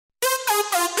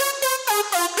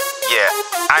Yeah,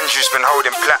 Andrew's been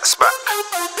holding Platz back,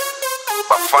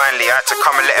 but finally I had to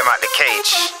come and let him out the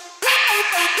cage.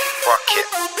 Fuck it.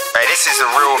 Hey, this is the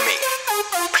real me.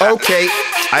 Okay,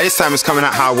 this time it's coming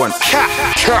out how I want.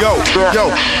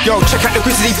 Yo, check out the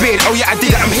grizzly beard. Oh yeah, I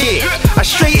did it, I'm here. I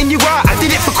straighten you out, I did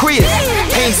it for queers.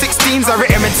 Paying 16s, I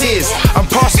written my tears. I'm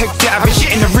past hooked, I've been shit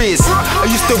in the rears. I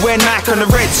used to wear Nike on the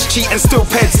reds, cheat and steal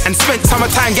peds, and spent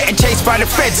summertime getting chased by the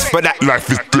feds. But that life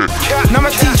is dead. Now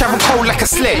my team travel cold like a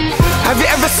sled. Have you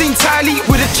ever seen Tylee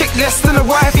with a chick less than a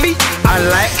wifey?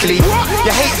 Unlikely.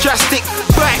 You hate drastic,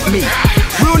 bite me.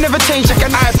 We'll never change like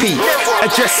an IP.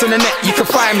 Address on the net, you can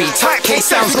find me. Tight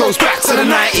Ksounds goes back to the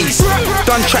 90s.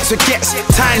 Done tracks with Gets,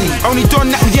 Tiny. Only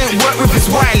done that we ain't worked with is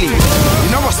Wiley. You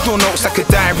know I store notes like a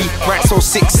diary. Write so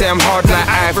sick, say I'm hard like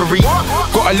ivory.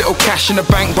 Got a little cash in the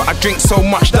bank, but I drink so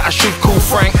much that I should call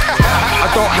Frank. I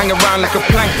don't hang around like a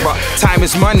plank, but time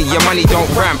is money, your money don't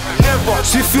ramp.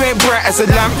 So if you ain't bright as a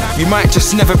lamp, you might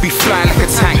just never be flying like a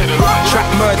tank. Trap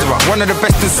murderer, one of the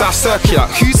best in South Circular.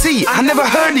 Who's he? I never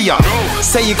heard of ya.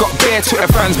 Say you got bare Twitter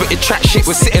fans, but your track shit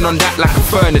was sitting on that like a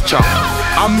furniture.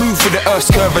 I move with the earth's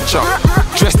curvature,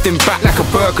 dressed in back like a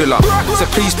burglar. So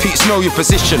please Pete, know your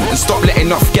position and stop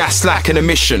letting off gas like an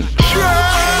emission.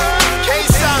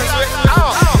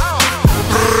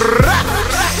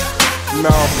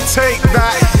 Now take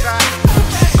that,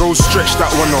 go stretch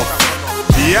that one off.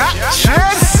 Yeah,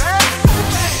 cheers,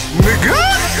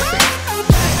 nigga.